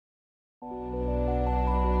لا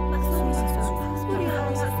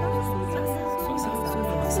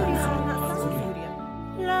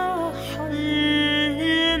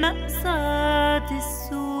حل مأساة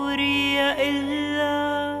السورية إلا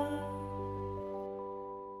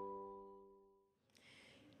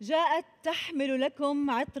جاءت تحمل لكم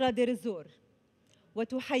عطر دير الزور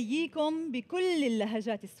وتحييكم بكل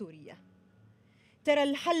اللهجات السورية. ترى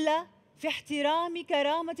الحل في احترام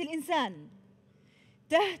كرامة الإنسان.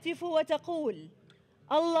 تهتف وتقول: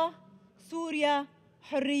 الله، سوريا،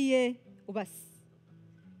 حرية وبس.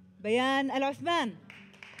 بيان العثمان.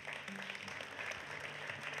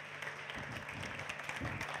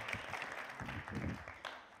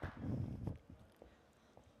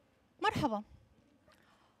 مرحبا،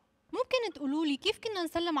 ممكن تقولوا لي كيف كنا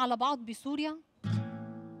نسلم على بعض بسوريا؟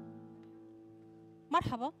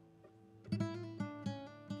 مرحبا،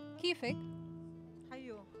 كيفك؟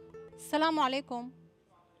 حيو. السلام عليكم.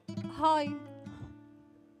 هاي.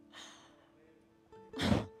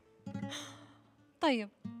 طيب،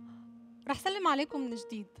 رح سلم عليكم من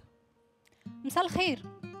جديد. مساء الخير،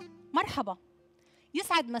 مرحبا،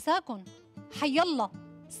 يسعد مساكن، حي الله،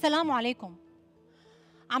 السلام عليكم.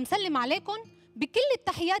 عم سلم عليكم بكل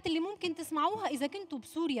التحيات اللي ممكن تسمعوها إذا كنتوا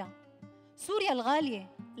بسوريا. سوريا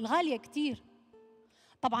الغالية، الغالية كتير.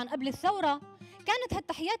 طبعاً قبل الثورة كانت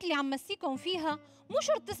هالتحيات اللي عم مسيكم فيها مو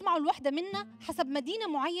شرط تسمعوا الوحدة منا حسب مدينة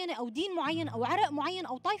معينة أو دين معين أو عرق معين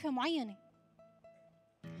أو طائفة معينة.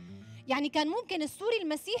 يعني كان ممكن السوري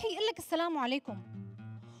المسيحي يقول لك السلام عليكم،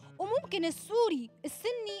 وممكن السوري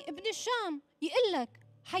السني ابن الشام يقول لك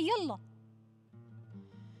حي الله.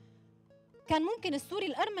 كان ممكن السوري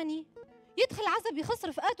الأرمني يدخل عزب يخص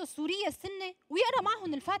رفقاته السورية السنة ويقرأ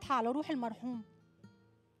معهم الفاتحة على روح المرحوم.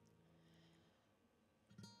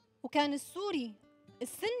 وكان السوري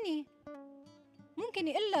السني ممكن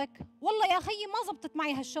يقول لك والله يا خيي ما زبطت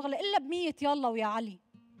معي هالشغلة إلا ب100 يلا ويا علي.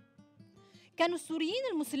 كانوا السوريين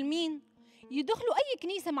المسلمين يدخلوا أي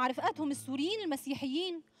كنيسة مع رفقاتهم السوريين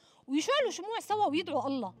المسيحيين ويشعلوا شموع سوا ويدعوا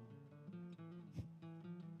الله.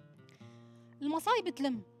 المصايب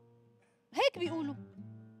تلم، هيك بيقولوا.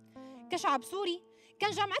 كشعب سوري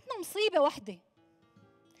كان جامعتنا مصيبة واحدة،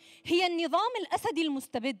 هي النظام الأسدي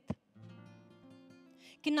المستبد.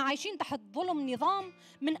 كنا عايشين تحت ظلم نظام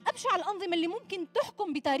من أبشع الأنظمة اللي ممكن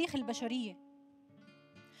تحكم بتاريخ البشرية.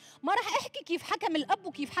 ما رح أحكي كيف حكم الأب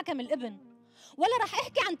وكيف حكم الابن، ولا رح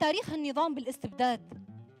أحكي عن تاريخ النظام بالاستبداد.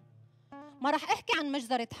 ما رح أحكي عن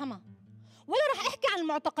مجزرة حما، ولا رح أحكي عن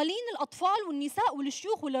المعتقلين الأطفال والنساء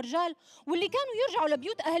والشيوخ والرجال واللي كانوا يرجعوا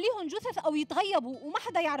لبيوت أهاليهم جثث أو يتغيبوا وما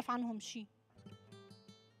حدا يعرف عنهم شيء.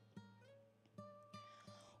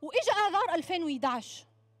 وإجا آذار 2011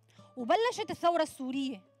 وبلشت الثورة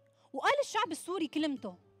السورية، وقال الشعب السوري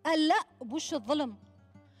كلمته، قال لا بوش الظلم،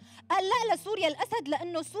 قال لا لسوريا الأسد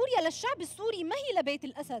لأنه سوريا للشعب السوري ما هي لبيت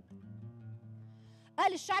الأسد.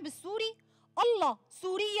 قال الشعب السوري الله،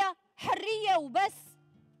 سوريا، حرية وبس.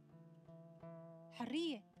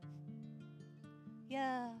 حرية،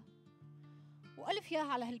 يا وألف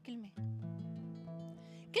ياها على هالكلمة.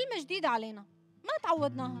 كلمة جديدة علينا ما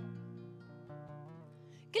تعودناها،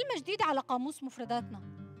 كلمة جديدة على قاموس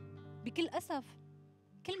مفرداتنا. بكل أسف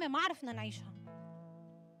كلمة ما عرفنا نعيشها.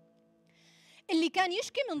 اللي كان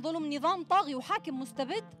يشكي من ظلم نظام طاغي وحاكم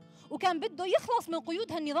مستبد وكان بده يخلص من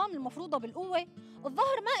قيود هالنظام المفروضة بالقوة،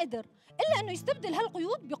 الظاهر ما قدر إلا أنه يستبدل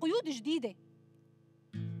هالقيود بقيود جديدة،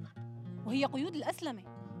 وهي قيود الأسلمة.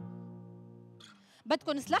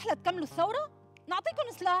 بدكن سلاح لتكملوا الثورة؟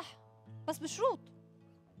 نعطيكم سلاح، بس بشروط،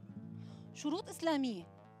 شروط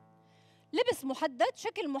إسلامية. لبس محدد،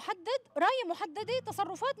 شكل محدد، راية محددة،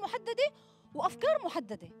 تصرفات محددة، وأفكار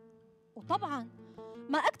محددة. وطبعاً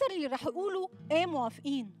ما أكتر اللي رح يقولوا إيه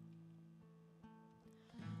موافقين.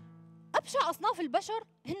 أبشع أصناف البشر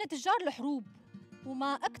هن تجار الحروب،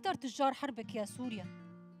 وما أكتر تجار حربك يا سوريا.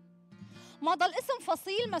 ما ضل اسم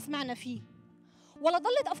فصيل ما سمعنا فيه، ولا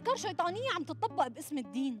ضلت أفكار شيطانية عم تطبق باسم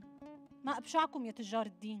الدين. ما أبشعكم يا تجار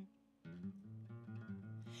الدين.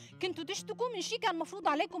 كنتوا تشتكوا من شيء كان مفروض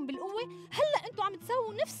عليكم بالقوة، هلأ أنتوا عم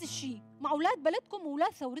تساووا نفس الشيء مع أولاد بلدكم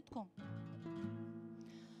وأولاد ثورتكم.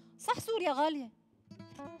 صح سوريا غالية،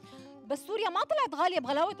 بس سوريا ما طلعت غالية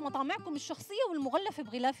بغلاوة مطامعكم الشخصية والمغلفة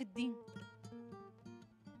بغلاف الدين.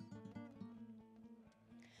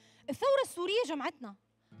 الثورة السورية جمعتنا،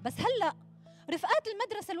 بس هلأ رفقات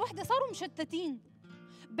المدرسة الوحدة صاروا مشتتين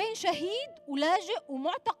بين شهيد ولاجئ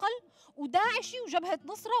ومعتقل وداعشي وجبهة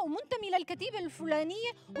نصرة ومنتمي للكتيبة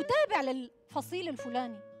الفلانية وتابع للفصيل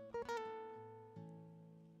الفلاني.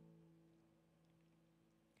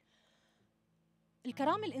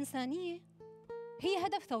 الكرامة الإنسانية هي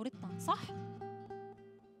هدف ثورتنا، صح؟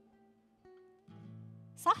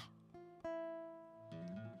 صح؟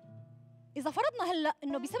 إذا فرضنا هلأ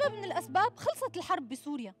إنه بسبب من الأسباب خلصت الحرب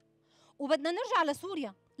بسوريا وبدنا نرجع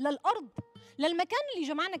لسوريا، للأرض، للمكان اللي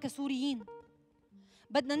جمعنا كسوريين،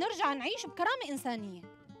 بدنا نرجع نعيش بكرامة إنسانية.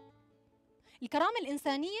 الكرامة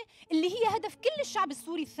الإنسانية اللي هي هدف كل الشعب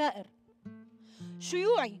السوري الثائر،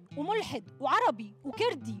 شيوعي وملحد وعربي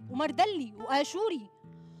وكردي ومردلي وآشوري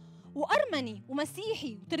وأرمني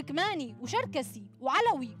ومسيحي وتركماني وشركسي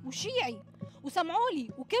وعلوي وشيعي وسمعولي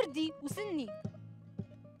وكردي وسني.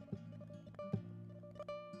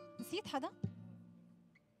 نسيت حدا؟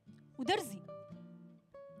 ودرزي.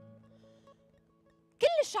 كل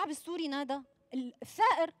الشعب السوري نادى،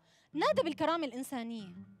 الثائر نادى بالكرامة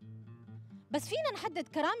الإنسانية. بس فينا نحدد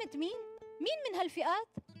كرامة مين؟ مين من هالفئات؟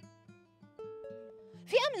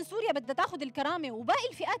 فئة من سوريا بدها تاخذ الكرامة وباقي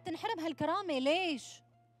الفئات تنحرم هالكرامة، ليش؟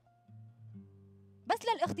 بس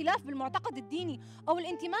للاختلاف بالمعتقد الديني أو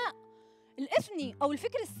الانتماء الإثني أو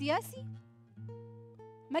الفكر السياسي؟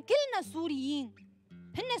 ما كلنا سوريين،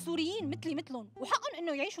 هن سوريين مثلي مثلهم وحقهم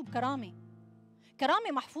إنه يعيشوا بكرامة،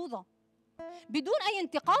 كرامة محفوظة بدون أي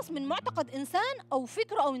انتقاص من معتقد إنسان أو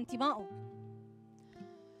فكره أو انتمائه.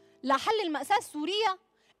 لا حل المأساة السورية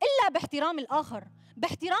إلا باحترام الآخر،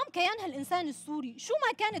 باحترام كيان هالإنسان السوري شو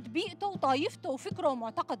ما كانت بيئته وطائفته وفكره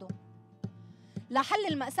ومعتقده. لا حل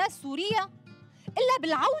المأساة السورية إلا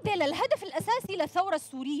بالعودة للهدف الأساسي للثورة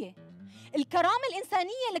السورية، الكرامة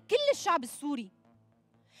الإنسانية لكل الشعب السوري،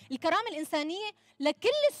 الكرامة الإنسانية لكل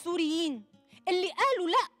السوريين اللي قالوا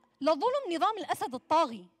لا لظلم نظام الأسد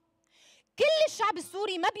الطاغي. كل الشعب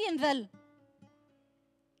السوري ما بينذل.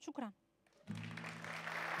 شكراً.